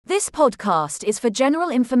This podcast is for general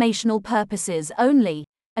informational purposes only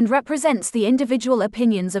and represents the individual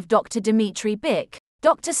opinions of Dr. Dmitry Bick,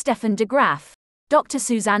 Dr. Stefan de Graaf, Dr.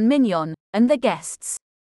 Suzanne Mignon, and the guests.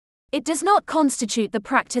 It does not constitute the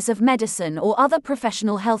practice of medicine or other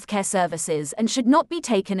professional healthcare services and should not be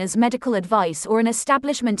taken as medical advice or an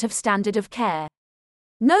establishment of standard of care.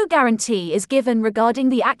 No guarantee is given regarding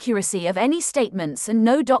the accuracy of any statements and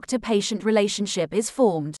no doctor-patient relationship is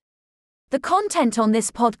formed. The content on this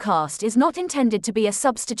podcast is not intended to be a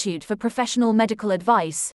substitute for professional medical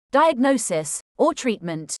advice, diagnosis, or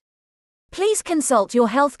treatment. Please consult your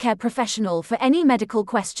healthcare professional for any medical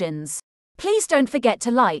questions. Please don't forget to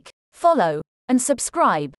like, follow, and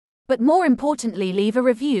subscribe, but more importantly, leave a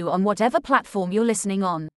review on whatever platform you're listening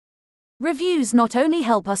on. Reviews not only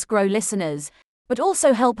help us grow listeners, but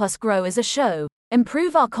also help us grow as a show,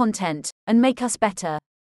 improve our content, and make us better.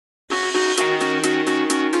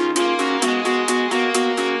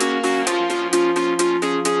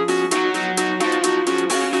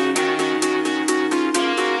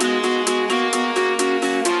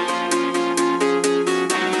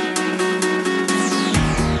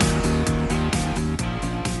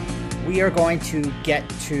 We are going to get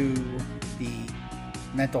to the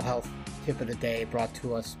mental health tip of the day brought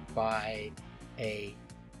to us by a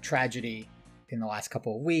tragedy in the last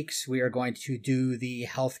couple of weeks. We are going to do the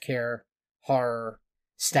healthcare horror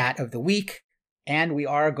stat of the week. And we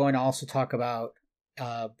are going to also talk about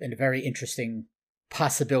a very interesting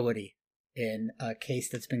possibility in a case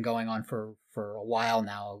that's been going on for a while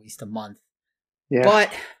now, at least a month. Yeah.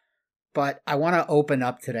 But I want to open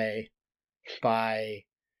up today by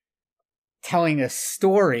telling a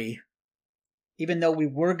story, even though we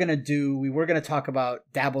were going to talk about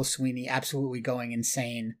Dabo Sweeney absolutely going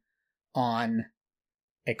insane on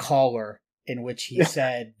a caller in which he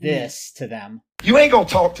said this to them. You ain't going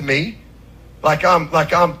to talk to me like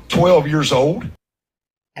I'm 12 years old.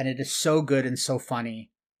 And it is so good and so funny,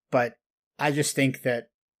 but I just think that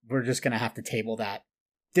we're just going to have to table that.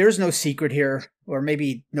 There's no secret here, or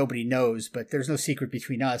maybe nobody knows, but there's no secret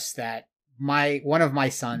between us that one of my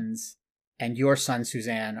sons and your son,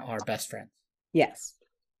 Suzanne, are best friends. Yes.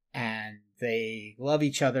 And they love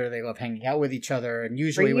each other. They love hanging out with each other. And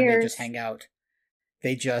usually when they just hang out,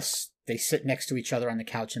 they sit next to each other on the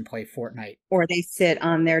couch and play Fortnite. Or they sit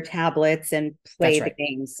on their tablets and play the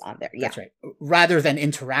games on there. Yeah. That's right. Rather than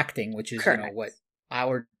interacting, which is what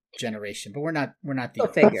our generation. But we're not the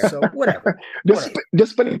figure. So whatever.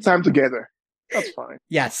 Just spending time together. That's fine.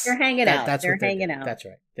 Yes. They're hanging out. They're hanging out. That's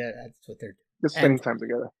right. That's what they're doing. Just spending time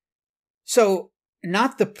together. So,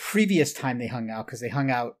 not the previous time they hung out, because they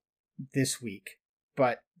hung out this week,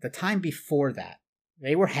 but the time before that,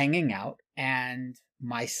 they were hanging out, and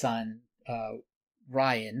my son,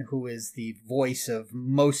 Ryan, who is the voice of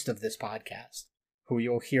most of this podcast, who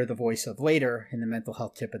you'll hear the voice of later in the Mental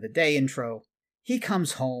Health Tip of the Day intro, he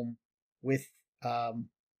comes home with $10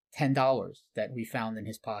 that we found in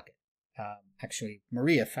his pocket. Actually,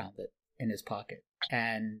 Maria found it in his pocket,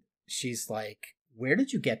 and she's like, "Where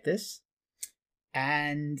did you get this?"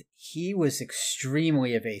 And he was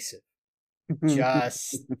extremely evasive,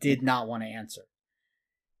 just did not want to answer.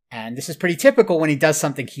 And this is pretty typical when he does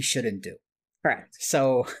something he shouldn't do. Correct.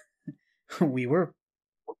 So we were,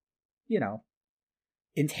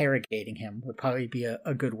 interrogating him would probably be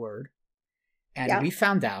a good word. And we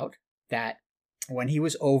found out that when he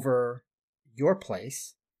was over your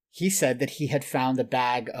place, he said that he had found a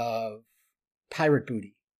bag of pirate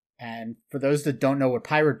booty. And for those that don't know what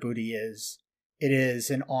pirate booty is, it is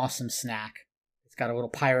an awesome snack. It's got a little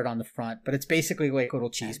pirate on the front, but it's basically like little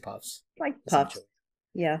cheese puffs. Like puffs.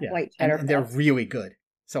 Yeah, white cheddar and they're really good.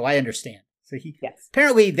 So I understand. So yes.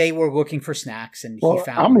 Apparently they were looking for snacks and he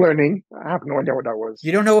found I'm learning. I have no idea what that was.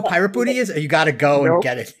 You don't know what pirate booty is? You got to go and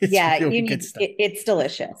get it. It's really good stuff. It's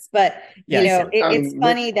delicious. But, it's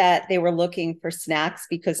funny that they were looking for snacks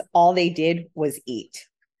because all they did was eat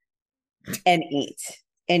and eat.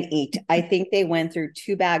 And eat. I think they went through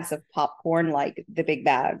 2 bags of popcorn, like the big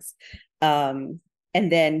bags, and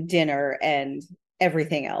then dinner and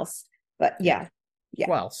everything else. But yeah.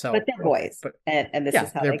 Well, but they're boys, and this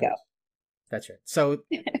is how they go. That's right. So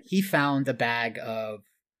he found a bag of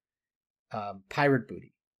pirate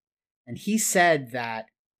booty, and he said that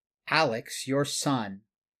Alex, your son,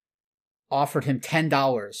 offered him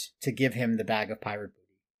 $10 to give him the bag of pirate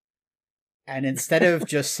booty, and instead of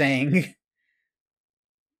just saying,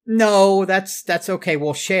 "No, that's okay,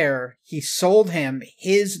 we'll share," he sold him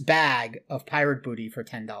his bag of pirate booty for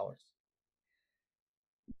 $10.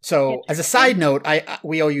 So, as a side note,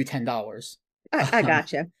 we owe you $10. I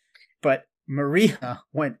gotcha. But Maria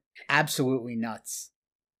went absolutely nuts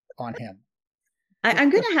on him.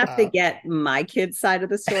 I'm going to have to get my kid's side of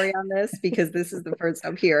the story on this because this is the first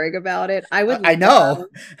I'm hearing about it. I would I know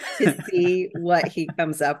to see what he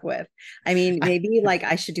comes up with. I mean, maybe like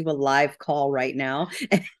I should do a live call right now.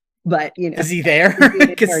 But is he there?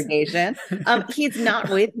 Interrogation. He's not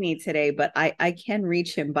with me today, but I can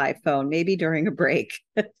reach him by phone, maybe during a break.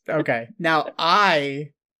 Okay. Now I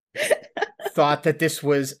thought that this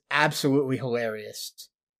was absolutely hilarious.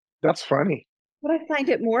 That's funny. What I find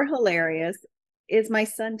it more hilarious is my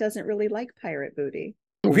son doesn't really like pirate booty.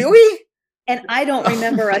 Really? And I don't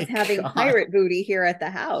remember us having pirate booty here at the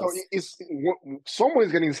house. So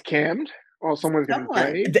someone's getting scammed or someone's getting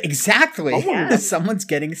played. Exactly. Someone's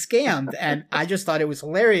getting scammed. And I just thought it was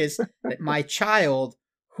hilarious that my child,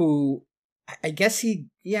 who I guess he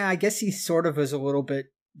sort of is a little bit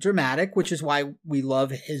dramatic, which is why we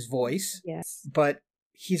love his voice. Yes. But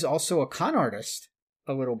he's also a con artist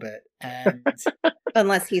a little bit. And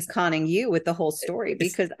unless he's conning you with the whole story,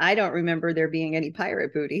 because I don't remember there being any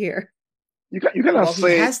pirate booty here. You gotta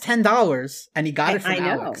say he has $10 and he got it from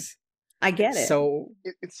Alex. I get it. So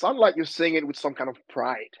it sounds like you're saying it with some kind of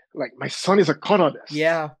pride. Like, my son is a con artist.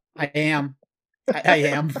 Yeah, I am. I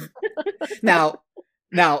am. Now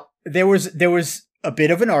there was a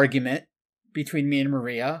bit of an argument between me and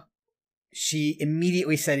Maria. She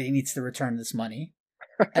immediately said he needs to return this money.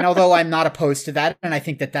 And although I'm not opposed to that, and I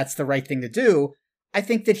think that that's the right thing to do, I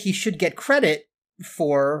think that he should get credit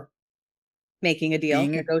for making a deal,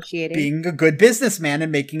 negotiating, being a good businessman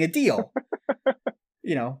and making a deal.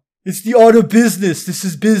 You know, it's the art of business. This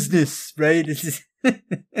is business, right?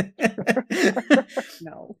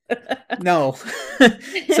 No. No.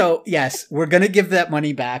 So yes, we're going to give that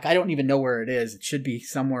money back. I don't even know where it is. It should be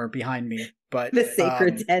somewhere behind me, but the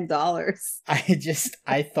sacred $10.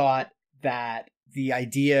 I thought that the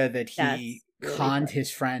idea that he conned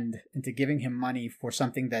his friend into giving him money for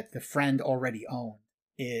something that the friend already owned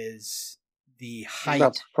is the height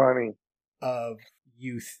of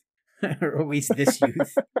youth, or at least this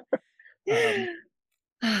youth.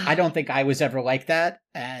 I don't think I was ever like that.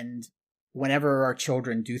 And whenever our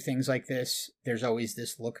children do things like this, there's always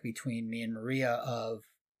this look between me and Maria of,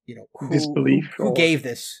 disbelief. Who gave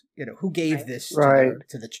this? Who gave this to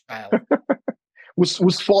the child?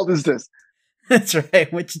 Whose fault is this? That's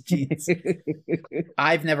right. Which genes?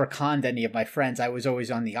 I've never conned any of my friends. I was always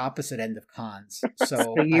on the opposite end of cons.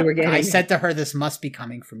 So I said to her, "This must be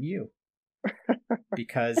coming from you,"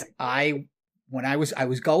 because I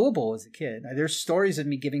was gullible as a kid. There's stories of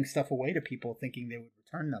me giving stuff away to people thinking they would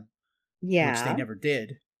return them, which they never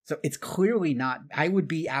did. So it's clearly not. I would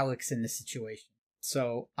be Alex in this situation.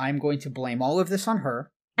 So I'm going to blame all of this on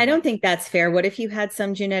her. I don't think that's fair. What if you had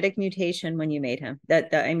some genetic mutation when you made him?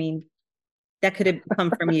 That could have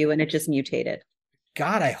come from you and it just mutated.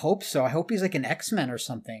 God, I hope so. I hope he's like an X-Men or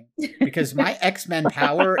something. Because my X-Men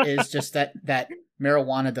power is just that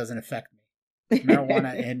marijuana doesn't affect me.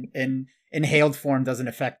 Marijuana in inhaled form doesn't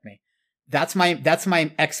affect me. That's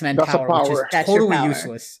my X-Men power, which is totally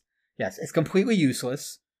useless. Yes, it's completely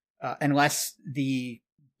useless. Unless the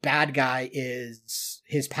bad guy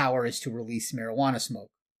his power is to release marijuana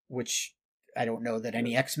smoke, which I don't know that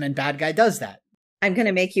any X-Men bad guy does that. I'm going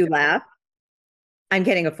to make you laugh. I'm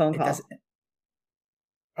getting a phone call.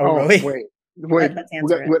 Oh, really? Wait. Let's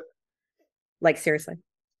answer it. Like, seriously.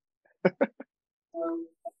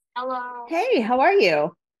 Hello. Hey, how are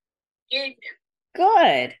you? Good.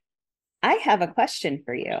 Good. I have a question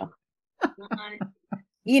for you.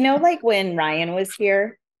 Like when Ryan was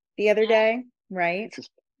here the other day, right?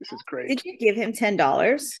 This is great. Did you give him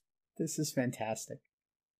 $10? This is fantastic.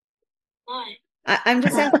 Why? I'm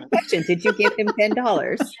just asking a question. Did you give him $10?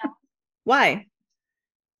 Yeah. Why?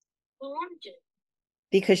 I wanted to.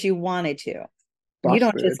 Because you wanted to. That's you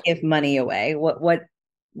don't good. just give money away.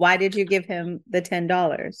 Why did you give him the $10?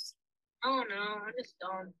 I don't know. I just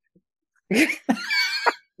don't.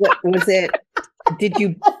 What was it? Did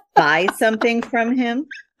you buy something from him?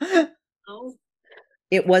 No.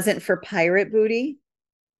 It wasn't for pirate booty?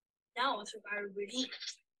 No, it's for pirate booty.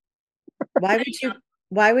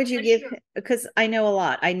 Why would you give? Because I know a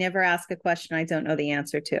lot. I never ask a question I don't know the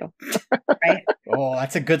answer to. Right? Oh,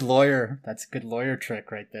 that's a good lawyer. That's a good lawyer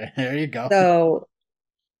trick right there. There you go.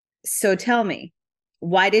 So tell me,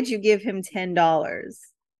 why did you give him $10?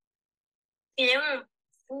 They want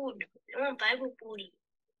food. They want pirate booty.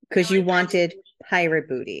 Because you wanted pirate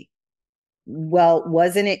booty. Well,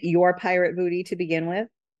 wasn't it your pirate booty to begin with?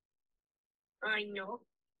 I know.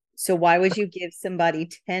 So why would you give somebody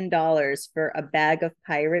 $10 for a bag of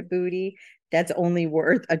pirate booty that's only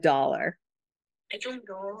worth $1? I don't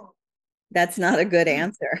know. That's not a good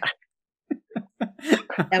answer.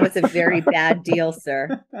 That was a very bad deal,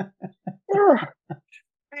 sir.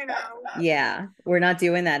 I know. Yeah, we're not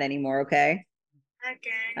doing that anymore, okay?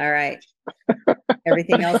 Okay. All right.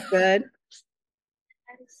 Everything else good?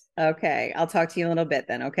 Okay, I'll talk to you in a little bit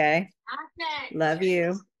then, okay? Okay. Love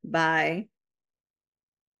you. Bye.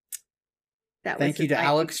 Thank you to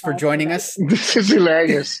Alex for joining us. This is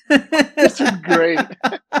hilarious. This is great.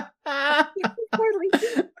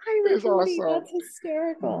 It's awesome. That's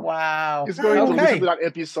hysterical. Wow. It's going to listen to that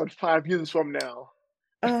episode 5 years from now.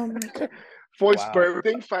 Oh my God. For its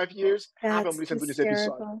birthday, 5 years, I haven't listened to this episode.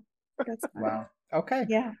 Hysterical. That's funny. Wow. Okay.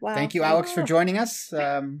 Yeah. Wow. Thank you, Alex, for joining us.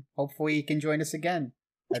 Hopefully you can join us again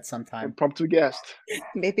at some time. Impromptu guest.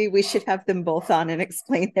 Maybe we should have them both on and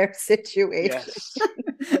explain their situation. Yes.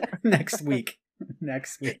 Next week.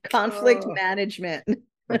 Conflict management.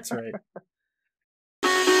 That's right.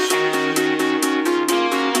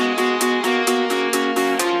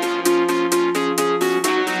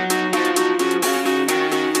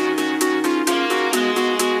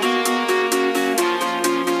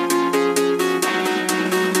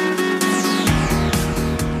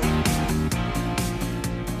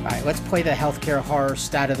 Let's play the healthcare horror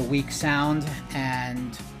stat of the week sound,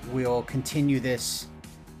 and we'll continue this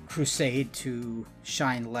crusade to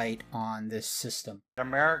shine light on this system.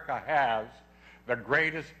 America has the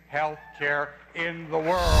greatest health care in the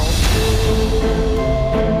world.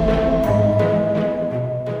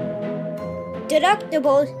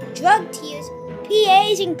 Deductibles, drug tiers,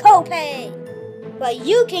 PAs, and copay. But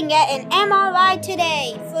you can get an MRI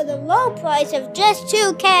today for the low price of just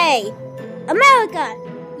 $2,000. America!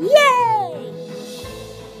 Yay!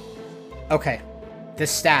 Okay, this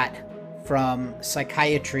stat from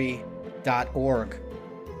psychiatry.org.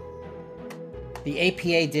 The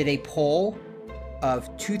APA did a poll of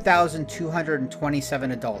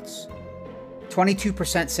 2,227 adults.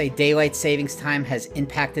 22% say daylight savings time has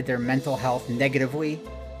impacted their mental health negatively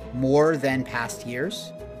more than past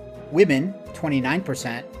years. Women,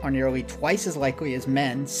 29%, are nearly twice as likely as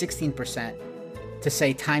men, 16%, to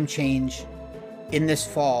say time change in this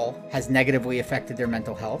fall has negatively affected their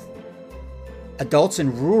mental health. Adults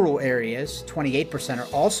in rural areas, 28%,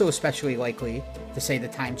 are also especially likely to say the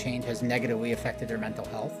time change has negatively affected their mental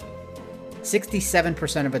health.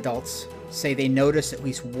 67% of adults say they notice at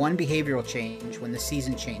least one behavioral change when the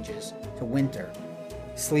season changes to winter.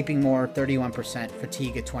 Sleeping more, 31%,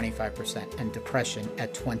 fatigue at 25%, and depression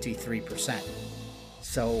at 23%.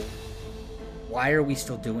 So, why are we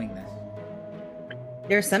still doing this?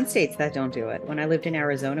 There are some states that don't do it. When I lived in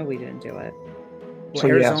Arizona, we didn't do it. Well,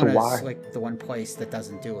 Arizona is like the one place that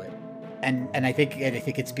doesn't do it, and I think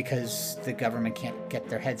it's because the government can't get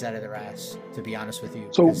their heads out of their ass. To be honest with you,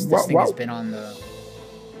 so this thing has been on the.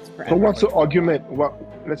 So what's the argument?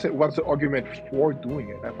 What's the argument for doing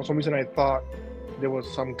it? For some reason, I thought there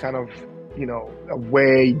was some kind of a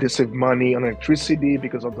way they save money on electricity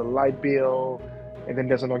because of the light bill. And then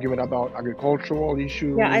there's an argument about agricultural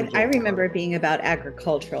issues. Yeah, I remember it being about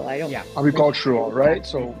agricultural. Agricultural, right?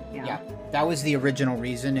 So yeah, that was the original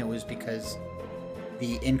reason. It was because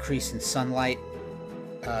the increase in sunlight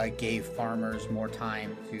gave farmers more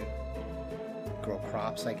time to grow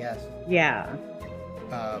crops, I guess. Yeah.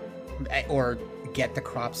 Or get the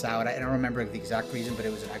crops out. I don't remember the exact reason, but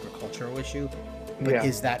it was an agricultural issue. But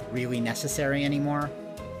is that really necessary anymore?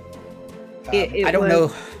 I don't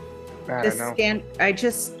know. I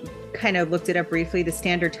just kind of looked it up briefly. The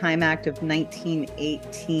Standard Time Act of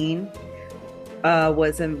 1918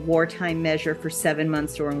 was a wartime measure for 7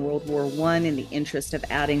 months during World War I in the interest of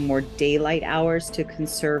adding more daylight hours to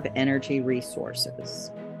conserve energy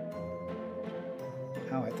resources.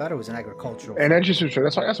 Oh, I thought it was an agricultural energy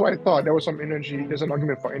resource. That's why I thought there was some energy. There's an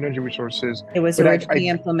argument for energy resources. It was originally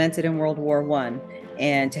implemented in World War I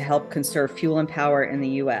and to help conserve fuel and power in the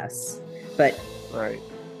U.S. But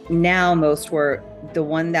now most were the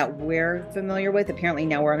one that we're familiar with. Apparently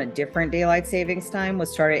now we're on a different daylight savings time.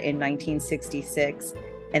 Was started in 1966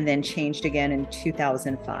 and then changed again in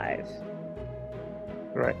 2005.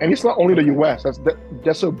 Right, and it's not only the U.S.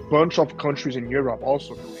 There's a bunch of countries in Europe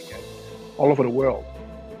also doing it, all over the world.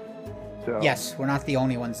 So. Yes, we're not the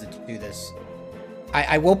only ones that do this.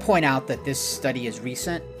 I will point out that this study is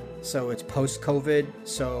recent, so it's post-COVID,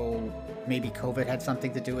 so maybe COVID had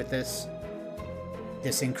something to do with this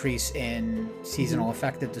increase in seasonal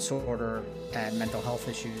affective disorder and mental health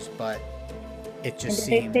issues, but it just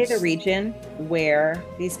seems... Did they say the region where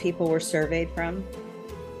these people were surveyed from?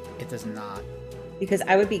 It does not. Because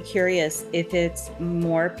I would be curious if it's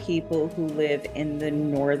more people who live in the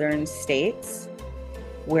northern states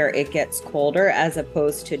where it gets colder as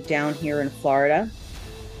opposed to down here in Florida.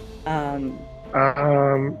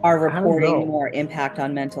 are reporting more impact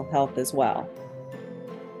on mental health as well.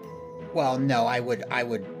 Well, no, I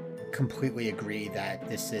would completely agree that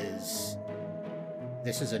this is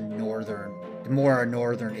a more a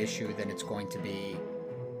northern issue than it's going to be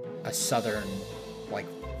a southern, like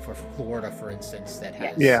for Florida, for instance, that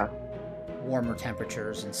has warmer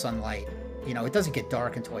temperatures and sunlight. You know, it doesn't get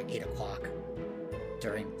dark until like 8 o'clock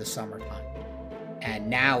during the summertime. And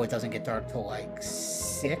now it doesn't get dark till like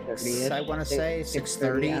 6, I want to say,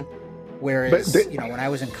 6:30. Yeah. Whereas, you know, when I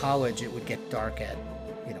was in college, it would get dark at,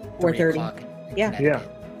 3 o'clock in Connecticut.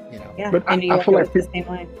 You know? Yeah. But I feel like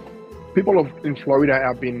people in Florida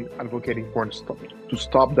have been advocating for to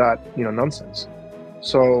stop that, nonsense.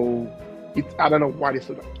 So I don't know why this.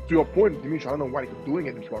 To your point, Dmitry, I don't know why they're doing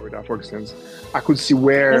it in Florida, for instance. I could see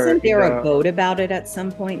where. Wasn't there a vote about it at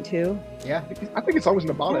some point too? Yeah, I think it's always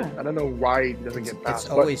been about it. I don't know why it doesn't get passed.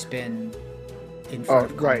 It's always been in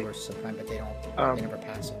front of Congress sometimes, but they never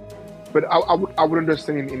pass it. But I would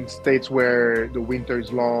understand in states where the winter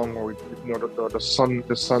is long, or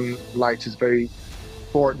the sunlight is very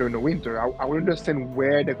short during the winter. I would understand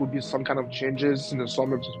where there could be some kind of changes in the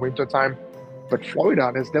summer versus winter time. But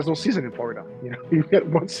Florida, there's no season in Florida. You get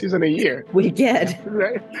one season a year. We get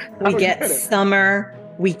summer.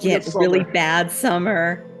 We get really bad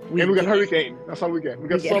summer. We get hurricane. That's all we get. We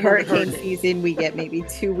get summer, hurricane season. We get maybe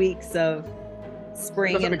 2 weeks of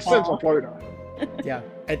spring and fall. Doesn't make sense on Florida. Yeah,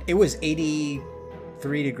 it was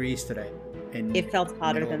 83 degrees today. It felt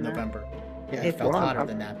hotter than November. Yeah, it felt hotter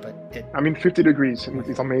than that, but 50 degrees.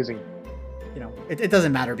 It's amazing. It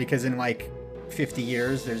doesn't matter because in like 50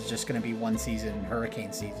 years, there's just going to be one season,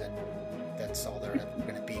 hurricane season. That's all they're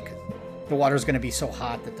going to be, because the water's going to be so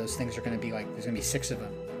hot that those things are going to be like, there's going to be 6 of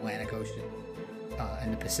them, Atlantic Ocean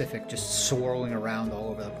and the Pacific, just swirling around all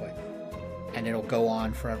over the place. And it'll go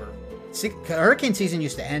on forever. Hurricane season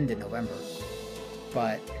used to end in November,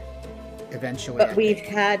 but eventually... But we've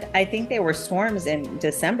had, I think there were storms in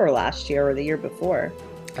December last year or the year before.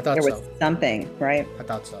 I thought there was something, right? I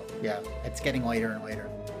thought so, yeah. It's getting later and later.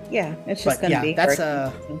 Yeah, it's just going to be that's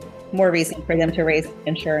more reason for them to raise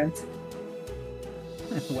insurance.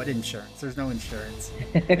 What insurance? There's no insurance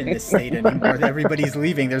in this state anymore. Everybody's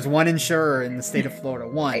leaving. There's one insurer in the state of Florida.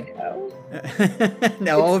 One. I know.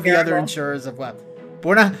 No, all of the other insurers have left. But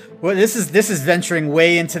we're not. Well, this is venturing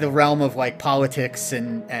way into the realm of like politics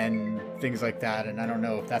and things like that. And I don't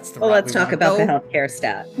know if that's the. Well, let's talk about the healthcare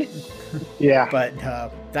stat. Yeah. But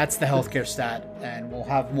that's the healthcare stat, and we'll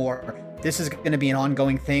have more. This is going to be an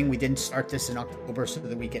ongoing thing. We didn't start this in October so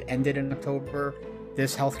that we could end it in October.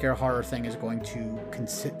 This healthcare horror thing is going to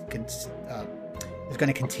continue.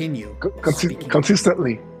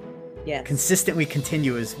 Consistently. Yes. Consistently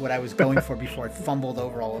continue is what I was going for before I fumbled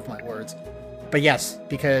over all of my words. But yes,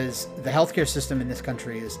 because the healthcare system in this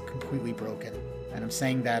country is completely broken. And I'm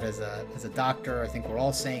saying that as a doctor. I think we're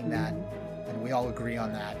all saying that, and we all agree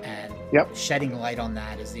on that. And shedding light on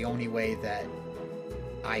that is the only way that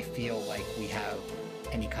I feel like we have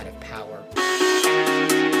any kind of power.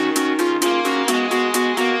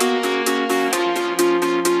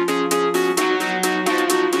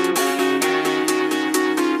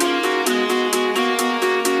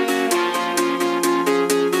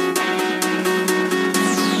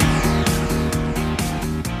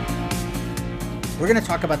 We're going to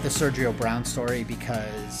talk about the Sergio Brown story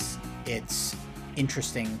because it's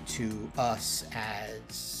interesting to us as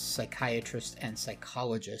psychiatrists and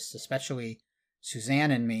psychologists, especially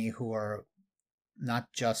Suzanne and me, who are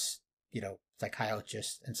not just,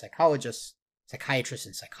 psychiatrists and psychologists,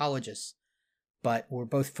 but we're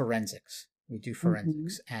both forensics. We do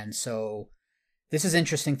forensics. Mm-hmm. And so this is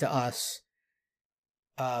interesting to us.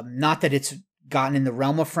 Not that it's gotten in the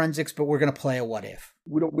realm of forensics, but we're going to play a what if.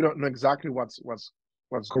 We don't know exactly what's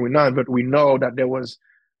going on, but we know that there was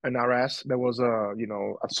an arrest. There was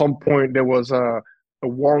at some point there was a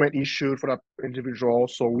warrant issued for that individual.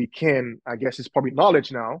 So we can, I guess it's public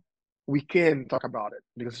knowledge now. We can talk about it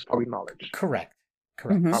because it's public knowledge. Correct.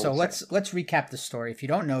 Mm-hmm. So let's recap the story. If you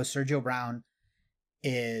don't know, Sergio Brown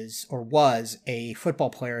is or was a football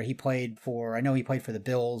player. He played for the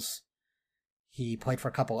Bills. He played for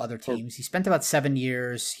a couple other teams. He spent about 7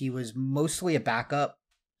 years. He was mostly a backup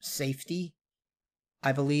safety,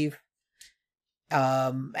 I believe.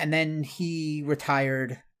 And then he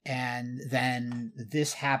retired. And then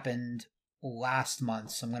this happened last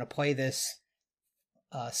month. So I'm going to play this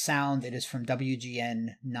sound. It is from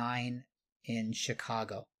WGN 9 in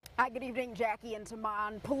Chicago. Hi, good evening, Jackie and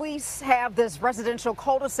Taman. Police have this residential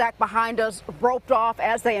cul-de-sac behind us roped off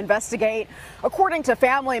as they investigate. According to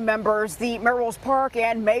family members, the Melrose Park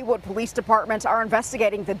and Maywood police departments are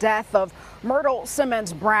investigating the death of Myrtle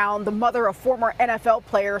Simmons Brown, the mother of former NFL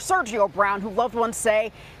player Sergio Brown, who loved ones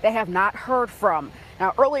say they have not heard from.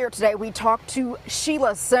 Now, earlier today, we talked to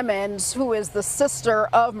Sheila Simmons, who is the sister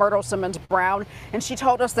of Myrtle Simmons Brown, and she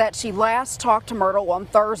told us that she last talked to Myrtle on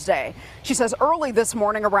Thursday. She says early this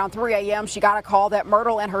morning around 3 a.m., she got a call that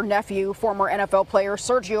Myrtle and her nephew, former NFL player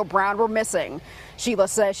Sergio Brown, were missing. Sheila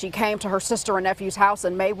says she came to her sister and nephew's house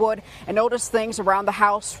in Maywood and noticed things around the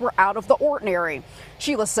house were out of the ordinary.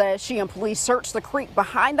 Sheila says she and police searched the creek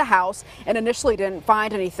behind the house and initially didn't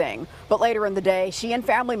find anything. But later in the day, she and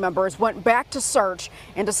family members went back to search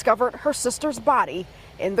and discovered her sister's body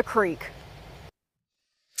in the creek.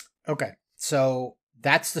 Okay, so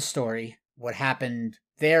that's the story. What happened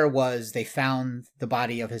there was they found the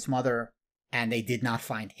body of his mother and they did not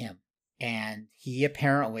find him. And he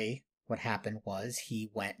apparently, what happened was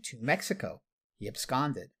he went to Mexico. He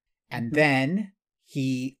absconded. And then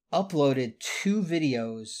he uploaded 2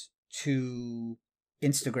 videos to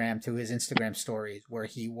Instagram, to his Instagram stories, where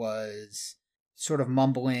he was sort of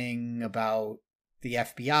mumbling about the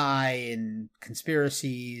FBI and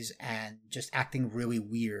conspiracies and just acting really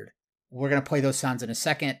weird. We're going to play those sounds in a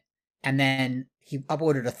second. And then he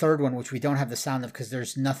uploaded a third one, which we don't have the sound of because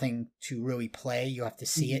there's nothing to really play. You have to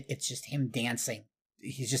see it. It's just him dancing.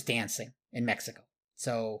 He's just dancing in Mexico.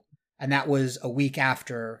 So, and that was a week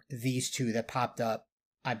after these 2 that popped up.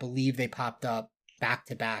 I believe they popped up back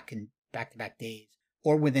to back in back-to-back days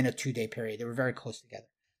or within a 2-day period. They were very close together.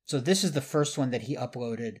 So this is the first one that he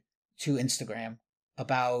uploaded to Instagram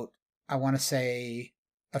about, I want to say,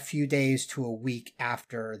 a few days to a week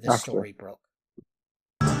after this story broke.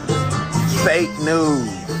 Fake news.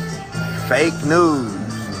 Fake news.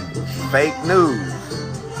 Fake news.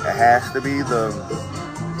 It has to be the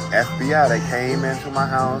FBI that came into my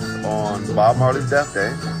house on Bob Marley's death day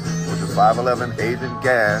with the 511 Agent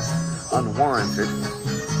Gas unwarranted.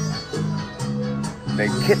 They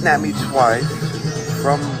kidnapped me twice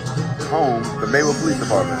from home, the Maywood Police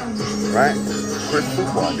Department, right? Chris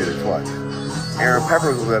Football did it twice. Aaron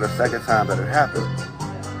Peppers was there the second time that it happened.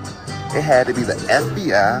 It had to be the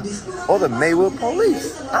FBI or the Maywood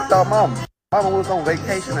Police. I thought mama was on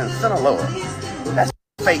vacation in Sinaloa. That's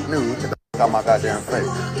fake news. Get the f*** out my goddamn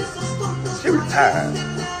face. She retired.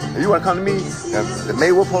 If you want to come to me, the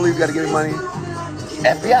Maywood Police got to give me money.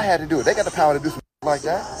 FBI had to do it. They got the power to do something like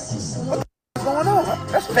that. What the f*** is going on?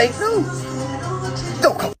 That's fake news.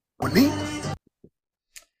 Don't come with me.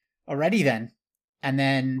 Alrighty then. And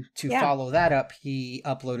then to follow that up, he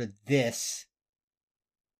uploaded this.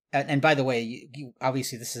 And by the way, you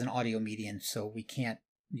obviously this is an audio medium, so you can't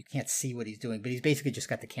see what he's doing. But he's basically just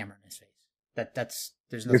got the camera in his face.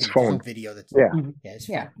 There's no video. That's his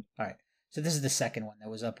phone. All right. So this is the second one that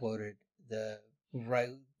was uploaded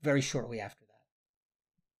very shortly after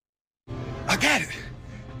that. I got it.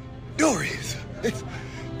 Doris. It's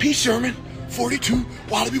P. Sherman, 42,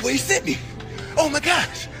 Wallaby Way, Sydney. Oh my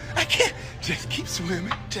gosh. I can't. Just keep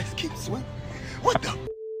swimming. Just keep swimming. What the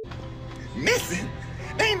missing?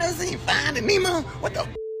 They ain't never seen Finding Nemo. What the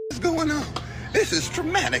is going on? This is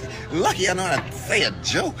traumatic. Lucky I know how to say a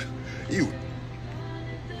joke.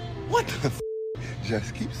 What the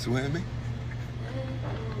Just keep swimming.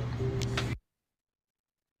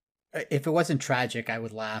 If it wasn't tragic, I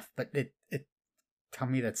would laugh, but it tell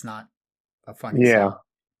me that's not a funny song.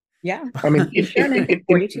 Yeah. I mean,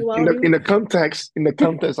 in the context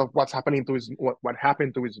of what's happening to what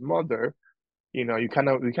happened to his mother, you kind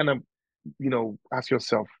of ask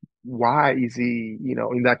yourself, why is he,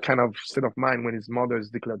 in that kind of state of mind when his mother is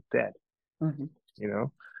declared dead? Mm-hmm.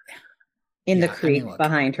 In the creek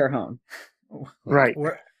behind her home. Right.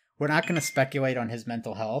 We're not going to speculate on his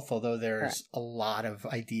mental health, although there's a lot of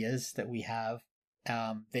ideas that we have.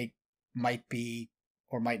 They might be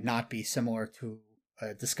or might not be similar to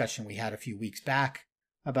a discussion we had a few weeks back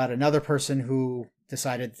about another person who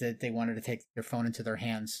decided that they wanted to take their phone into their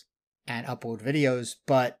hands and upload videos,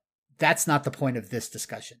 but that's not the point of this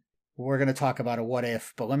discussion. We're going to talk about a what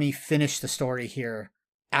if, but let me finish the story here.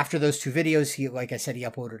 After those 2 videos, he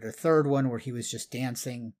uploaded a third one where he was just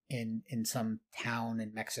dancing in some town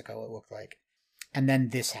in Mexico, it looked like. And then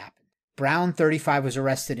this happened. Brown, 35, was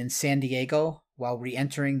arrested in San Diego while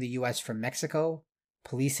re-entering the U.S. from Mexico.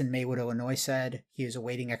 Police in Maywood, Illinois said he is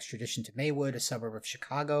awaiting extradition to Maywood, a suburb of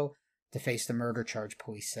Chicago, to face the murder charge,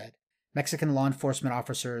 police said. Mexican law enforcement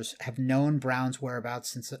officers have known Brown's whereabouts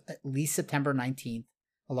since at least September 19th,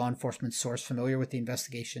 a law enforcement source familiar with the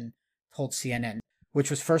investigation told CNN, which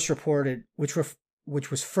was first reported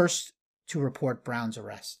which was first to report Brown's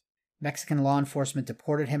arrest. Mexican law enforcement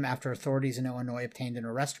deported him after authorities in Illinois obtained an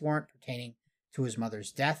arrest warrant pertaining to his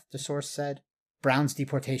mother's death, the source said. Brown's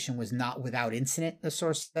deportation was not without incident, the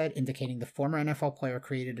source said, indicating the former NFL player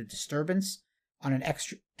created a disturbance on an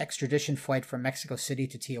extradition flight from Mexico City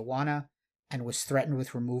to Tijuana and was threatened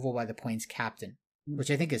with removal by the plane's captain, which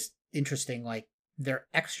I think is interesting. Like, they're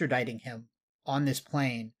extraditing him on this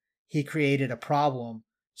plane. He created a problem,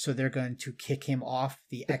 so they're going to kick him off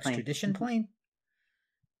the extradition plane,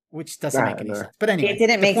 which doesn't make any sense. But anyway, it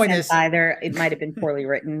didn't make sense either. It might have been poorly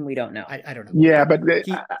written. We don't know. I don't know. Yeah, but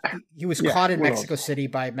he was caught in Mexico City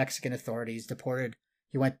by Mexican authorities, deported.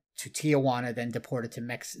 He went to Tijuana, then deported to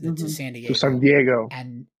to San Diego. To San Diego.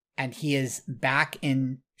 And he is back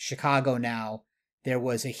in Chicago now. There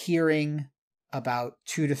was a hearing about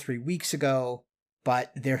 2 to 3 weeks ago,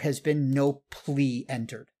 but there has been no plea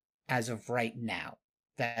entered as of right now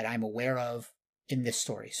that I'm aware of in this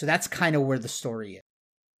story. So that's kind of where the story is.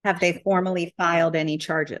 Have they formally filed any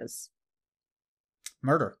charges?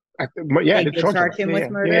 Murder. Yeah, they charge him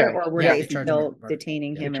with murder, or were they still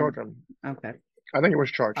detaining him? Okay. I think it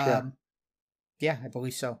was charged. Yeah, I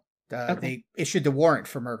believe so. They issued the warrant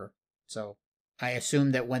for murder. So I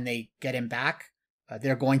assume that when they get him back,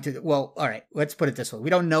 they're going to... Well, all right, let's put it this way. We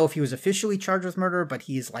don't know if he was officially charged with murder, but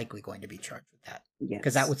he is likely going to be charged with that.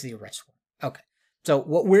 Because that was the arrest warrant. Okay. So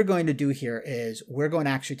what we're going to do here is we're going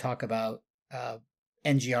to actually talk about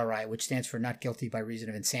NGRI, which stands for Not Guilty by Reason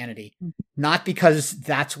of Insanity. Not because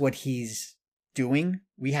that's what he's doing.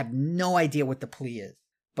 We have no idea what the plea is.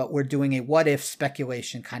 But we're doing a what-if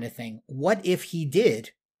speculation kind of thing. What if he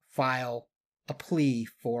did file a plea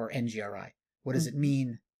for NGRI? What does it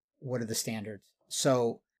mean? What are the standards?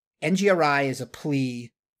 So NGRI is a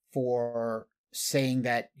plea for saying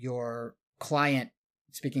that your client,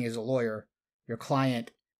 speaking as a lawyer, your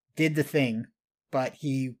client did the thing, but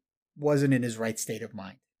he wasn't in his right state of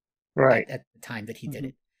mind at the time that he did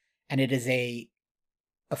it. And it is a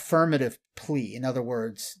affirmative plea. In other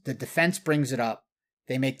words, the defense brings it up,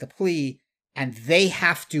 they make the plea, and they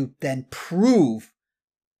have to then prove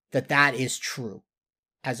that that is true,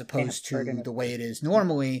 as opposed to the way it is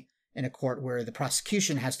normally in a court where the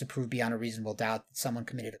prosecution has to prove beyond a reasonable doubt that someone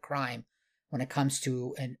committed a crime. When it comes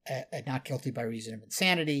to a not guilty by reason of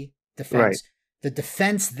insanity defense, the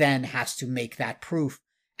defense then has to make that proof.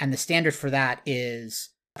 And the standard for that is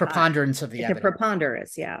preponderance of the evidence.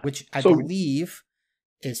 Preponderance, which I believe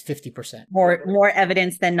is 50%. More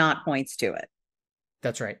evidence than not points to it.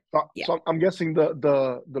 That's right. So I'm guessing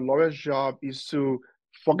the lawyer's job is to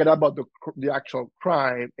forget about the actual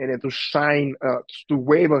crime and then to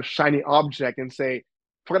wave a shiny object and say,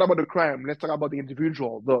 forget about the crime. Let's talk about the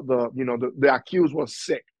individual. The accused was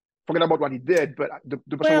sick. Forget about what he did, but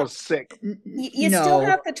the person was sick. You still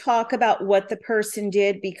have to talk about what the person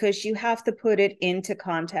did, because you have to put it into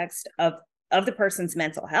context of the person's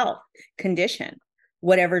mental health condition,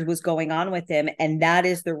 whatever was going on with him. And that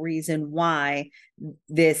is the reason why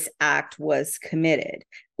this act was committed.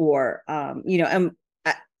 Or,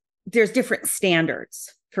 there's different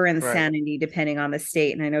standards for insanity depending on the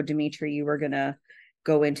state. And I know, Dmitry, you were going to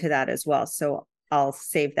go into that as well. So I'll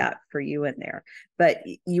save that for you in there. But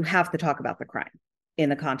you have to talk about the crime in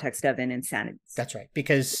the context of an insanity. That's right.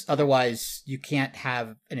 Because otherwise you can't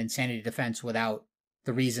have an insanity defense without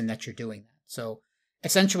the reason that you're doing that. So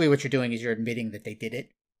essentially what you're doing is you're admitting that they did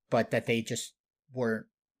it, but that they just were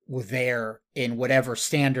there in whatever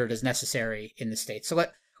standard is necessary in the state. So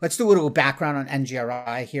let's do a little background on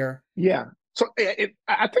NGRI here. Yeah. So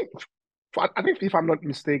I think if I'm not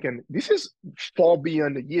mistaken, this is far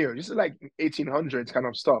beyond a year. This is like 1800s kind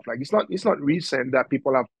of stuff. Like it's not recent that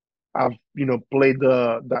people have played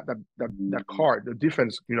that card, the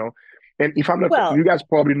defense, And if I'm not, you guys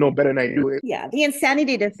probably know better than I do. Yeah, the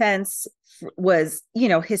insanity defense was,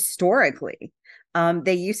 historically,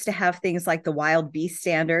 they used to have things like the wild beast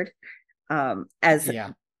standard as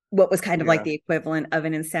what was kind of like the equivalent of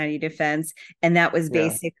an insanity defense, and that was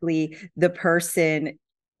basically the person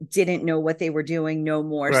didn't know what they were doing no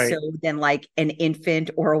more so than like an infant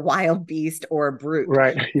or a wild beast or a brute.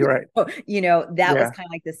 Right. You're right. So, that was kind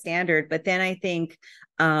of like the standard. But then I think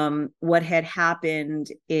what had happened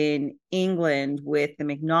in England with the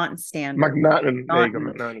McNaughton standard.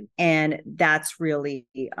 McNaughton. And that's really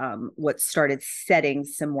what started setting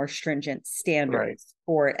some more stringent standards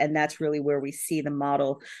for it. And that's really where we see the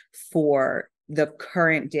model for the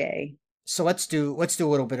current day. So let's do a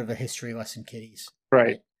little bit of a history lesson, kiddies.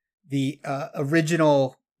 Right. The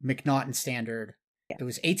original McNaughton standard, it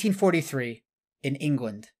was 1843 in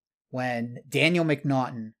England when Daniel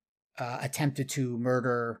McNaughton attempted to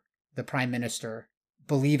murder the prime minister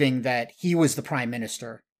believing that he was the prime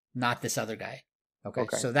minister, not this other guy. Okay.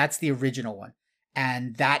 So that's the original one.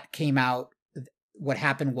 And that came out. What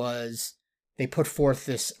happened was they put forth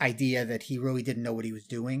this idea that he really didn't know what he was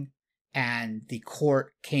doing. And the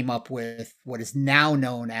court came up with what is now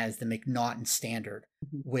known as the McNaughton Standard,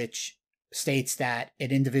 which states that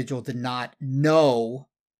an individual did not know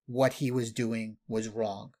what he was doing was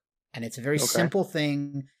wrong. And it's a very simple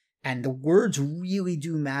thing. And the words really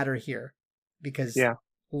do matter here because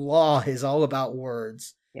law is all about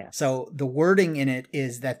words. Yes. So the wording in it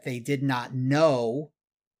is that they did not know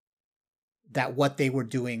that what they were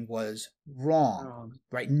doing was wrong,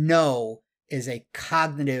 right? No is a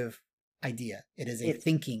cognitive idea. It is a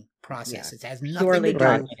thinking process. It has nothing to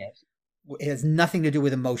do. It has nothing to do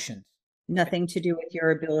with emotions. Nothing to do with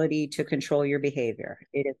your ability to control your behavior.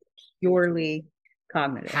 It is purely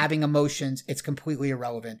cognitive. Having emotions, it's completely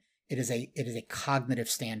irrelevant. It is a cognitive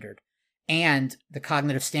standard. And the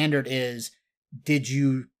cognitive standard is, did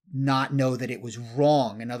you not know that it was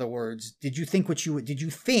wrong? In other words, did you think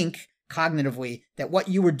cognitively that what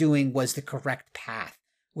you were doing was the correct path?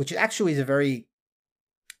 Which actually is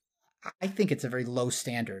I think it's a very low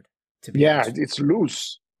standard to be honest. It's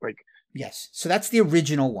loose. Yes. So that's the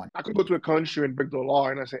original one. I could go to a country and break the law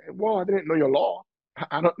and I say, well, I didn't know your law.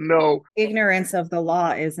 I don't know. Ignorance of the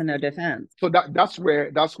law isn't a defense. So that's where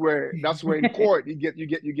in court you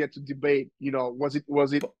get to debate, was it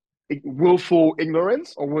willful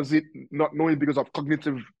ignorance or was it not knowing because of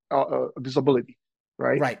cognitive disability,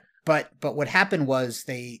 right? Right. But what happened was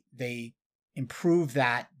they improved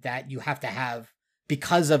that you have to have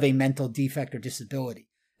because of a mental defect or disability.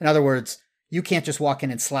 In other words, you can't just walk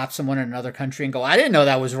in and slap someone in another country and go, I didn't know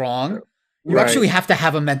that was wrong. You actually have to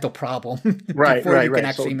have a mental problem before you can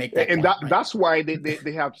actually make that. And that's why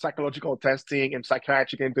they have psychological testing and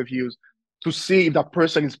psychiatric interviews to see if that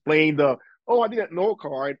person is playing the, I didn't know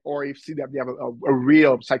card, or if see that they have a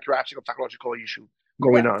real psychiatric or psychological issue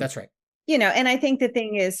going on. That's right. And I think the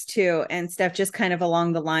thing is too, and Steph, just kind of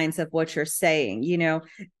along the lines of what you're saying,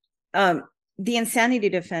 the insanity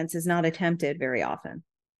defense is not attempted very often.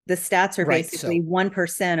 The stats are basically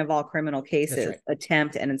 1% of all criminal cases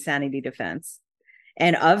attempt an insanity defense.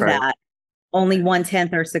 And of that, only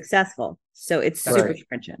 1/10 are successful. So it's super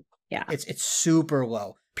stringent. Yeah. It's super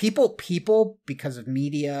low. People, because of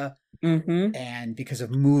media and because of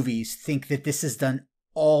movies, think that this is done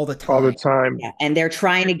all the time. All the time. Yeah. And they're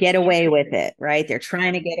trying to get away with it, right? They're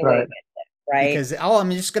trying to get away with it, right? Because,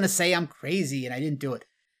 I'm just going to say I'm crazy and I didn't do it.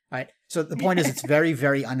 All right. So the point is it's very,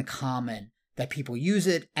 very uncommon that people use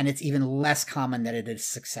it, and it's even less common that it is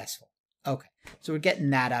successful. Okay, so we're getting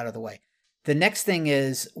that out of the way. The next thing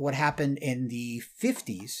is what happened in the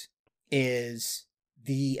 50s is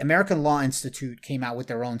the American Law Institute came out with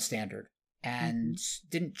their own standard and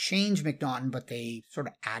didn't change McNaughton, but they sort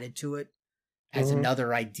of added to it as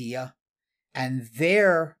another idea. And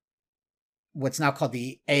what's now called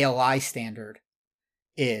the ALI standard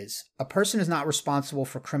is a person is not responsible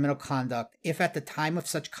for criminal conduct if at the time of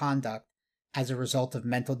such conduct, as a result of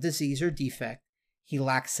mental disease or defect, he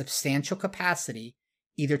lacks substantial capacity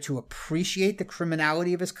either to appreciate the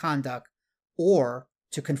criminality of his conduct or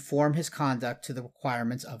to conform his conduct to the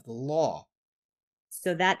requirements of the law.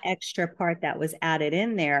 So that extra part that was added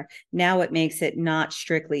in there, now it makes it not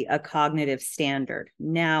strictly a cognitive standard.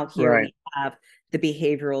 Now here we have the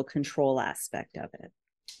behavioral control aspect of it.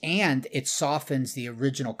 And it softens the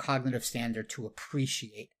original cognitive standard to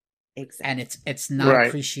appreciate. Exactly. And it's not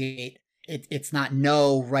appreciate. It's not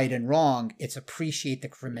know right and wrong. It's appreciate the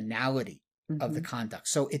criminality of the conduct.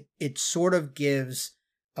 So it sort of gives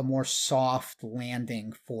a more soft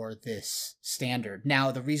landing for this standard.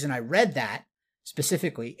 Now, the reason I read that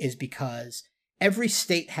specifically is because every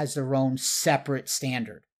state has their own separate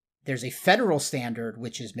standard. There's a federal standard,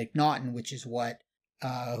 which is McNaughton, which is what,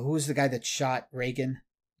 who was the guy that shot Reagan?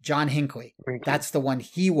 John Hinckley. That's the one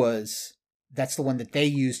that's the one that they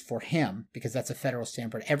used for him because that's a federal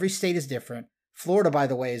standard. Every state is different. Florida, by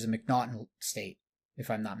the way, is a McNaughton state,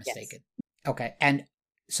 if I'm not mistaken. Yes. Okay. And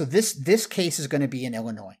so this case is going to be in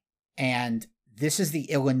Illinois. And this is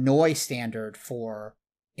the Illinois standard for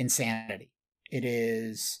insanity. It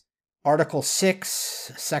is Article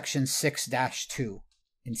 6, Section 6-2,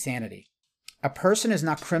 insanity. A person is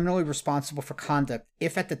not criminally responsible for conduct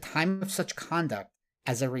if at the time of such conduct,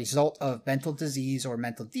 as a result of mental disease or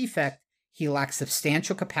mental defect, he lacks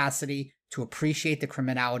substantial capacity to appreciate the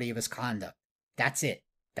criminality of his conduct. That's it.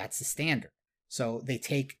 That's the standard. So they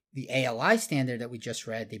take the ALI standard that we just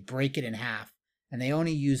read, they break it in half, and they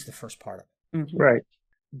only use the first part of it. Right.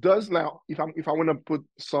 Does now, if I want to put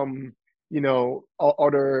some,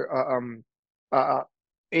 other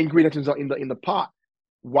ingredients in the pot,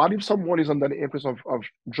 what if someone is under the influence of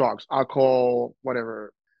drugs, alcohol,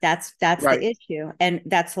 whatever? That's Right. the issue. And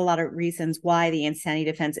that's a lot of reasons why the insanity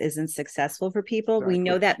defense isn't successful for people. Exactly. We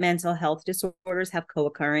know that mental health disorders have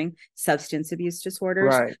co-occurring substance abuse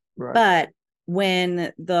disorders. Right. But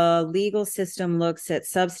when the legal system looks at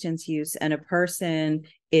substance use and a person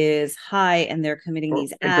is high and they're committing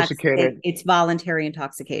these acts, it's voluntary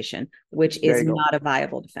intoxication, which is not a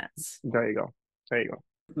viable defense. There you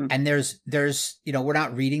go. And there's, we're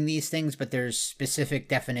not reading these things, but there's specific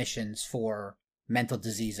definitions for mental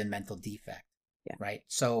disease and mental defect. Yeah. Right.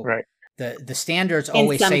 So the standards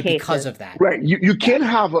always say cases, because of that. Right. You can't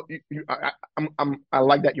have I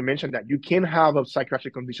like that you mentioned that. You can have a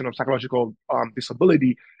psychiatric condition of psychological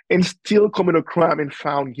disability and still commit a crime and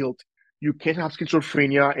found guilty. You can't have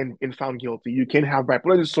schizophrenia and found guilty. You can have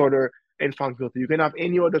bipolar disorder and found guilty. You can have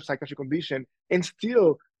any other psychiatric condition and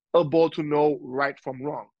still able to know right from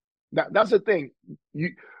wrong. That's the thing.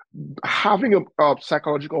 Having a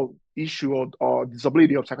psychological issue or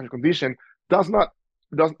disability or psychiatric condition it's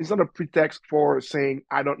not a pretext for saying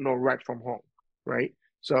I don't know right from wrong, right?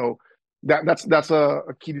 So that's a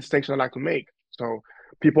key distinction I like to make. So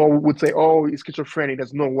people would say, "Oh, he's schizophrenic.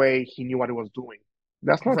 There's no way he knew what he was doing."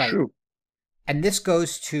 That's not true. And this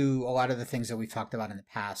goes to a lot of the things that we've talked about in the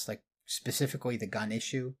past, like specifically the gun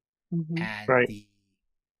issue and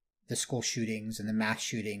the school shootings and the mass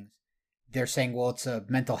shootings. They're saying, well, it's a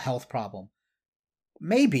mental health problem.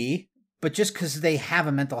 Maybe, but just because they have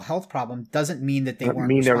a mental health problem doesn't mean that they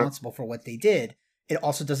weren't responsible for what they did. It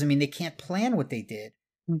also doesn't mean they can't plan what they did.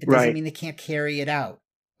 It doesn't mean they can't carry it out.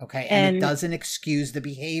 Okay. And it doesn't excuse the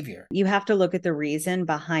behavior. You have to look at the reason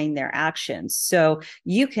behind their actions. So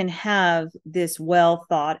you can have this well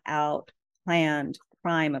thought out, planned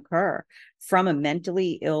crime occur from a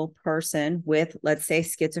mentally ill person with, let's say,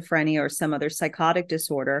 schizophrenia or some other psychotic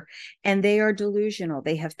disorder, and they are delusional.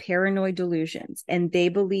 They have paranoid delusions, and they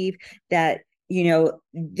believe that,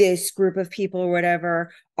 this group of people or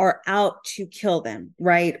whatever are out to kill them,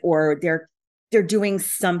 right? Or they're doing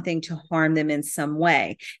something to harm them in some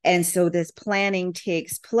way. And so this planning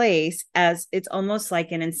takes place as it's almost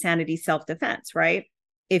like an insanity self-defense, right?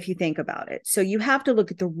 If you think about it. So you have to look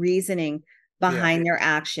at the reasoning behind their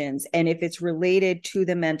actions. And if it's related to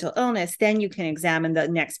the mental illness, then you can examine the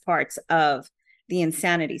next parts of the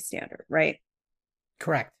insanity standard, right?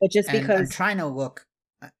 Correct. But just because I'm trying to look.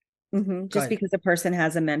 Because a person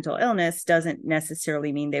has a mental illness doesn't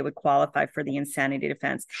necessarily mean they would qualify for the insanity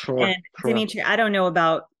defense. And Dmitry, I don't know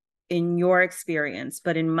about in your experience,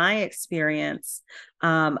 but in my experience,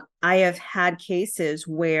 I have had cases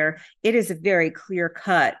where it is a very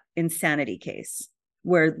clear-cut insanity case,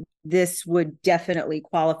 where this would definitely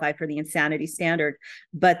qualify for the insanity standard,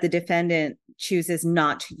 but the defendant chooses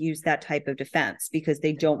not to use that type of defense because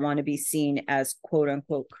they don't want to be seen as quote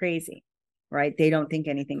unquote crazy, right? They don't think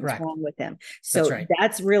anything's wrong with them. So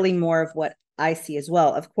that's really more of what I see as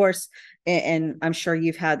well. Of course, and I'm sure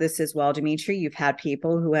you've had this as well, Dmitry, you've had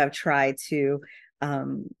people who have tried to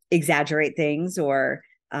exaggerate things or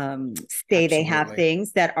say they have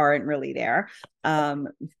things that aren't really there.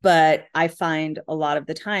 But I find a lot of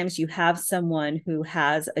the times you have someone who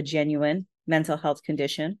has a genuine mental health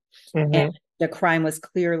condition and the crime was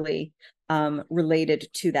clearly related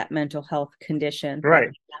to that mental health condition. Right.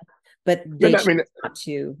 But they choose not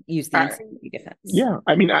to use the insanity defense. Yeah.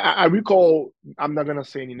 I mean, I recall, I'm not going to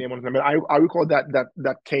say any name on them, but I recall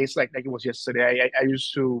that case like it was yesterday. I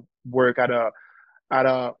used to work at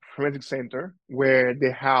a forensic center where they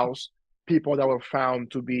house people that were found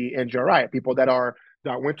to be NGRI, people that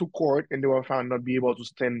went to court and they were found not be able to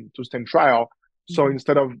stand trial. So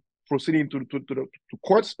instead of proceeding to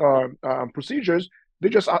courts procedures, they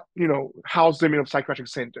just house them in a psychiatric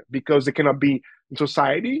center because they cannot be in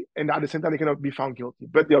society, and at the same time they cannot be found guilty,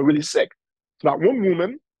 but they are really sick. So that one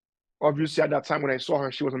woman, obviously at that time when I saw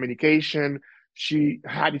her, she was on medication. She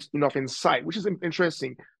had enough insight, which is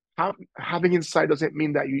interesting. Having insight doesn't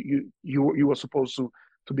mean that you were supposed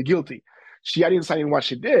to be guilty. She had insight in what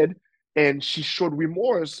she did, and she showed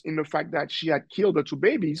remorse in the fact that she had killed the two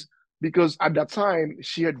babies because at that time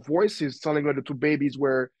she had voices telling her the two babies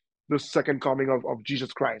were the second coming of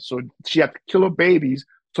Jesus Christ. So she had to kill her babies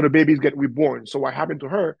so the babies get reborn. So what happened to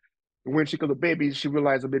her when she killed the babies, she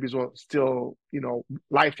realized the babies were still,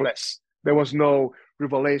 lifeless. There was no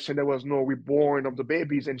revelation. There was no reborn of the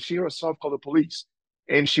babies. And she herself called the police.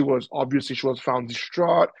 And she was found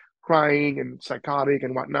distraught, crying and psychotic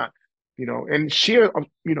and whatnot, and she,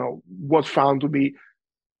 was found to be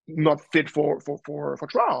not fit for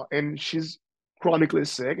trial. And she's chronically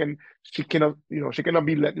sick and she cannot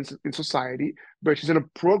be let in society, but she's in a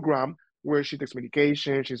program where she takes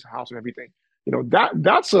medication, she's housed and everything.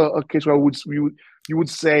 That's a case where you would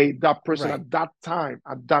say that person at that time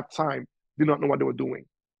did not know what they were doing.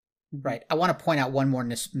 Right. I want to point out one more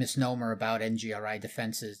misnomer about NGRI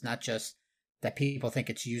defenses, not just that people think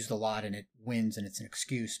it's used a lot and it wins and it's an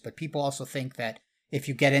excuse, but people also think that if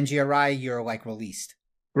you get NGRI, you're like released.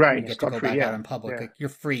 Right. You get to go back out in public. Yeah. Like, you're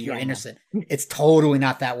free. You're innocent. It's totally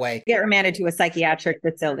not that way. You get remanded to a psychiatric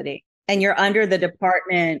facility. And you're under the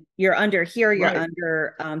department, under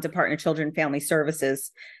Department of Children and Family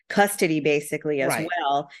Services custody, basically, as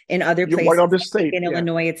well. In other places, of the state. In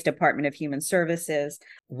Illinois, it's Department of Human Services.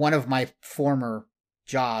 One of my former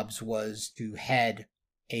jobs was to head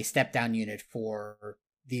a step-down unit for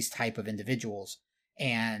these type of individuals.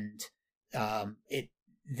 And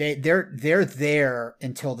they're there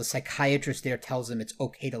until the psychiatrist there tells them it's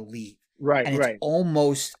okay to leave. Right, and it's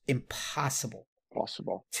almost impossible.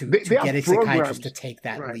 To they get a psychiatrist to take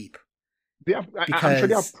that leap. I'm sure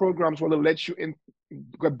they have programs where they let you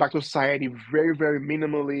get back to society very, very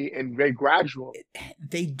minimally and very gradual.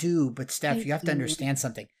 They do, but Steph, you have to understand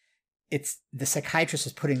something. It's the psychiatrist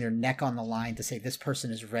is putting their neck on the line to say this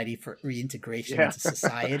person is ready for reintegration into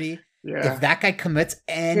society. If that guy commits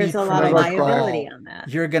any there's a lot of liability on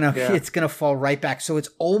that. It's gonna fall right back. So it's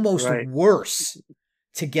almost worse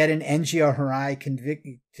to get an NGRI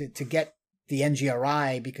convicted to get the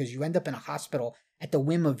NGRI, because you end up in a hospital at the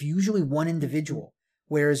whim of usually one individual.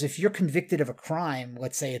 Whereas if you're convicted of a crime,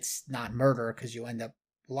 let's say it's not murder because you end up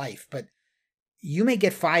life, but you may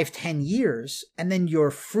get 5-10 years and then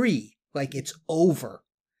you're free, like it's over.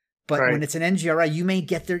 But when it's an NGRI, you may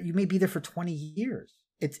get there, you may be there for 20 years.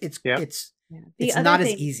 It's not as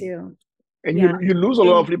easy. And you lose a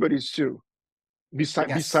lot of liberties too.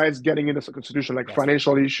 Besides getting into the constitution, like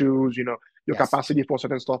financial issues, your capacity for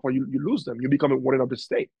certain stuff, or you lose them. You become a warden of the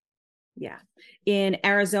state. Yeah. In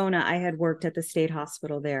Arizona, I had worked at the state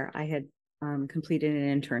hospital there. I had completed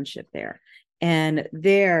an internship there. And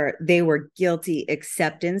there they were guilty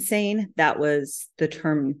except insane. That was the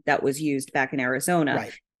term that was used back in Arizona,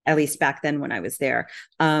 at least back then when I was there.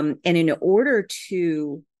 And in order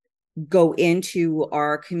to go into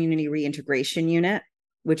our community reintegration unit,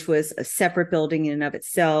 which was a separate building in and of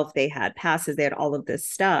itself, they had passes, they had all of this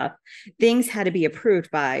stuff. Things had to be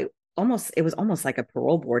approved by it was almost like a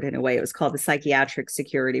parole board in a way. It was called the Psychiatric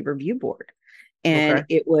Security Review Board. And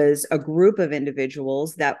it was a group of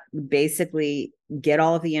individuals that basically get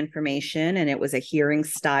all of the information, and it was a hearing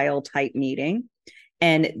style type meeting.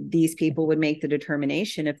 And these people would make the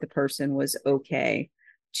determination if the person was okay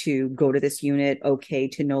to go to this unit, okay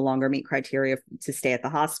to no longer meet criteria to stay at the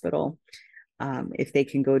hospital, if they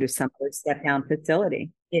can go to some other step down facility.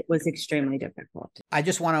 It was extremely difficult. I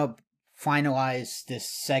just want to finalize this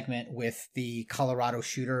segment with the Colorado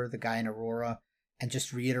shooter, the guy in Aurora, and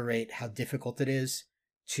just reiterate how difficult it is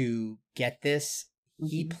to get this.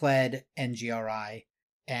 He pled NGRI.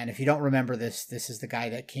 And if you don't remember this is the guy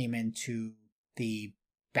that came into the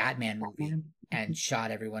Batman movie and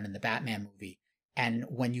shot everyone in the Batman movie. And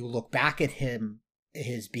when you look back at him,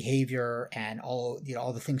 his behavior and all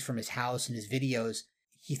the things from his house and his videos,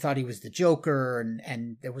 he thought he was the Joker,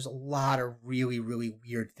 and there was a lot of really, really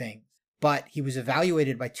weird things. But he was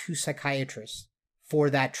evaluated by 2 psychiatrists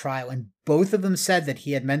for that trial, and both of them said that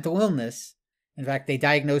he had mental illness. In fact, they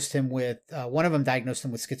diagnosed him with, one of them diagnosed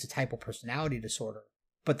him with schizotypal personality disorder,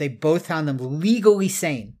 but they both found him legally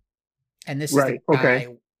sane. And this is the guy,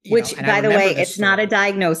 which, by the way, it's not a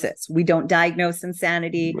diagnosis. We don't diagnose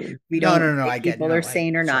insanity. We don't know if people are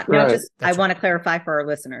sane or not. I want to clarify for our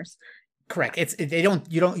listeners. Correct. You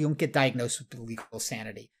don't get diagnosed with legal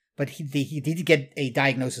sanity. But he did get a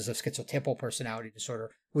diagnosis of schizotypal personality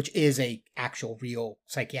disorder, which is a actual real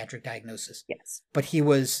psychiatric diagnosis. Yes. But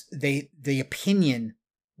the opinion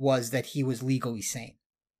was that he was legally sane.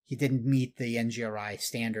 He didn't meet the NGRI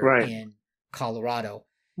standard in Colorado.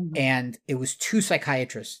 Mm-hmm. And it was 2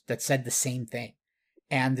 psychiatrists that said the same thing.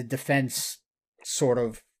 And the defense sort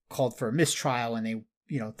of called for a mistrial, and they,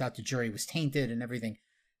 thought the jury was tainted and everything.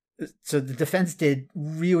 So the defense did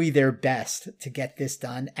really their best to get this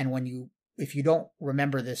done. And if you don't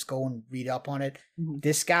remember this, go and read up on it. Mm-hmm.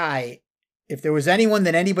 This guy, if there was anyone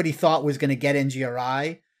that anybody thought was going to get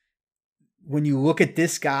NGRI, when you look at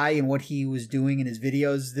this guy and what he was doing in his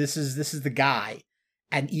videos, this is the guy.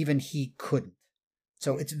 And even he couldn't.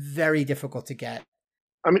 So it's very difficult to get.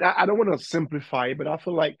 I mean, I don't want to simplify it, but I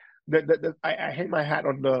feel like that I hang my hat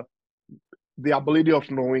on the ability of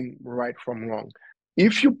knowing right from wrong.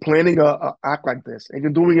 If you're planning a act like this and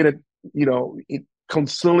you're doing it,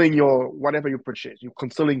 concealing your whatever you purchase,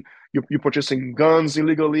 you're purchasing guns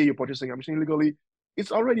illegally, you're purchasing ammunition illegally,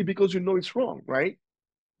 it's already because you know it's wrong, right?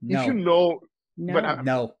 No. If you know,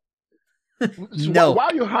 no. So No. why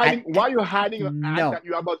are you hiding? Why are you hiding an act that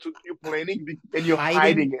you're about to do planning and you're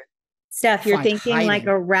hiding it? Steph, you're Fine, thinking hiding. like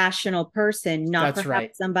a rational person, not That's perhaps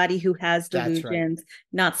right. somebody who has That's delusions, right.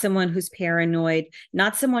 not someone who's paranoid,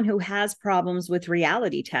 not someone who has problems with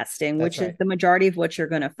reality testing, That's which right. is the majority of what you're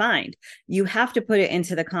going to find. You have to put it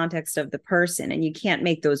into the context of the person, and you can't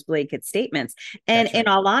make those blanket statements. And That's right.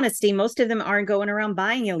 in all honesty, most of them aren't going around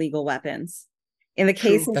buying illegal weapons. In the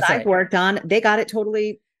cases That's I've right. worked on, they got it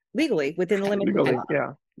totally legally within the limits of the law.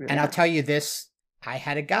 Yeah. And I'll tell you this, I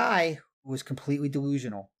had a guy who was completely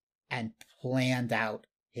delusional and planned out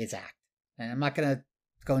his act. And I'm not going to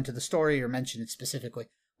go into the story or mention it specifically.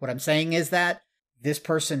 What I'm saying is that this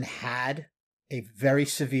person had a very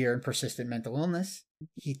severe and persistent mental illness.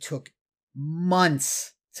 He took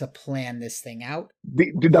months to plan this thing out.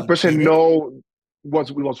 Did that person know what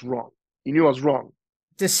was wrong? He knew it was wrong.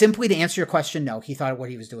 Just simply to answer your question, no. He thought what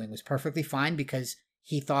he was doing was perfectly fine because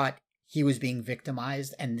he thought he was being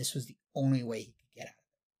victimized and this was the only way he could get out of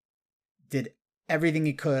it. Did everything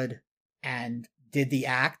he could and did the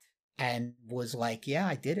act and was like, yeah,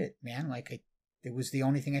 I did it, man. Like, it was the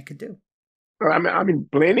only thing I could do. I mean,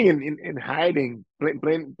 planning and hiding,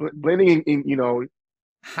 planning in, you know.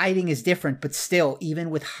 Hiding is different, but still, even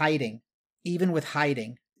with hiding,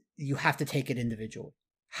 you have to take it individually.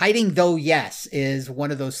 Hiding, though, yes, is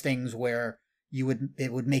one of those things where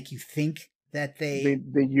it would make you think that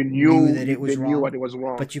you knew that it was wrong. Knew what it was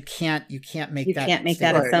wrong. But you can't make you that. can't make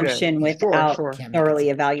that assumption without thoroughly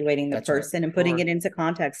evaluating the person and putting it into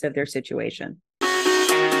context of their situation.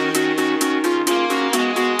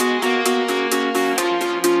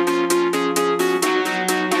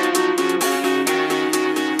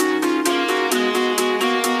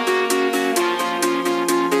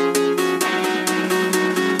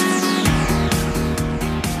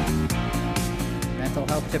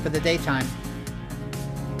 Tip of the daytime.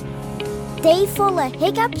 Day full of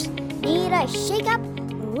hiccups? Need a shake up?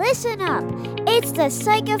 Listen up. It's the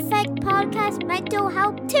Psych Effect Podcast Mental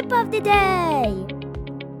Health Tip of the Day.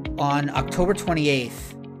 On October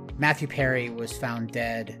 28th, Matthew Perry was found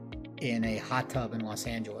dead in a hot tub in Los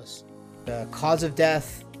Angeles. The cause of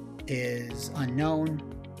death is unknown.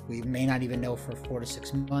 We may not even know for 4 to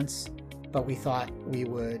 6 months, but we thought we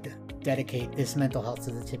would dedicate this mental health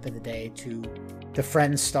to the tip of the day to the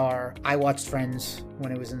Friends star. I watched Friends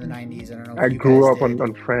when it was in the 90s. I don't know if I grew up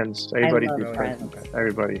on Friends. Everybody did Friends. Okay.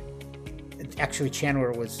 Everybody. Actually,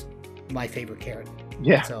 Chandler was my favorite character.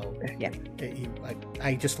 Yeah. So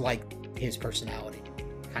I just liked his personality.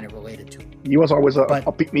 Kind of related to him. He was always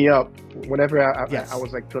a pick me up. Whenever I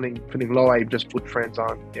was like feeling low, I just put Friends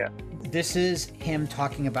on. Yeah. This is him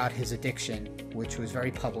talking about his addiction, which was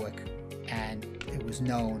very public and it was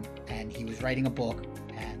known, and he was writing a book.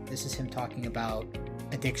 This is him talking about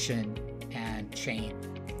addiction and change.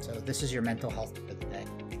 So this is your mental health tip of the day.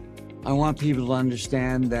 I want people to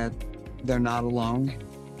understand that they're not alone,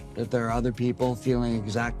 that there are other people feeling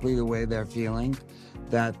exactly the way they're feeling,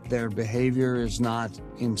 that their behavior is not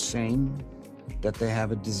insane, that they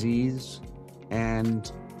have a disease,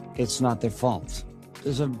 and it's not their fault.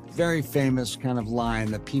 There's a very famous kind of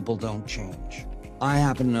line that people don't change. I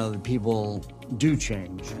happen to know that people do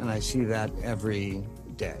change, and I see that every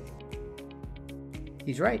day.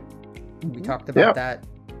 He's right. We talked about that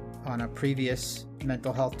on a previous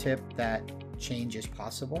mental health tip, that change is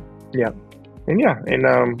possible. Yeah. And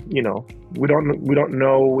you know, we don't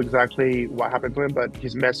know exactly what happened to him, but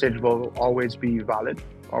his message will always be valid,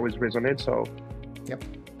 always resonate. So yep.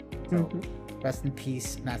 So rest in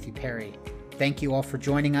peace, Matthew Perry. Thank you all for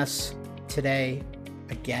joining us today.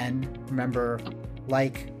 Again, remember,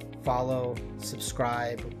 like, follow,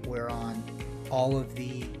 subscribe. We're on all of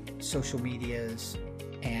the social medias,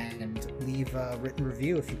 and leave a written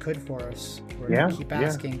review if you could for us. We're going to keep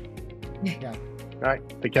asking. Yeah. All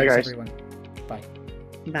right. Take care, guys. Everyone. Bye.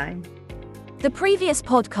 Bye. The previous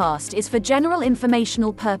podcast is for general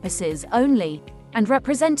informational purposes only and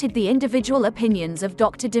represented the individual opinions of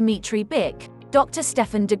Dr. Dmitry Bick, Dr.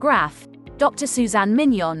 Stefan de Graaf, Dr. Suzanne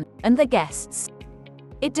Mignon, and the guests.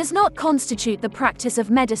 It does not constitute the practice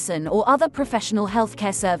of medicine or other professional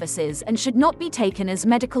healthcare services and should not be taken as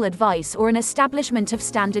medical advice or an establishment of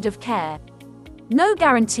standard of care. No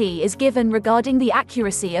guarantee is given regarding the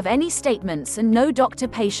accuracy of any statements, and no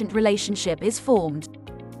doctor-patient relationship is formed.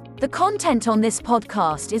 The content on this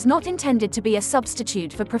podcast is not intended to be a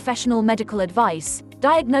substitute for professional medical advice,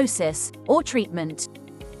 diagnosis, or treatment.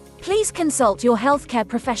 Please consult your healthcare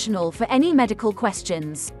professional for any medical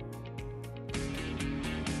questions.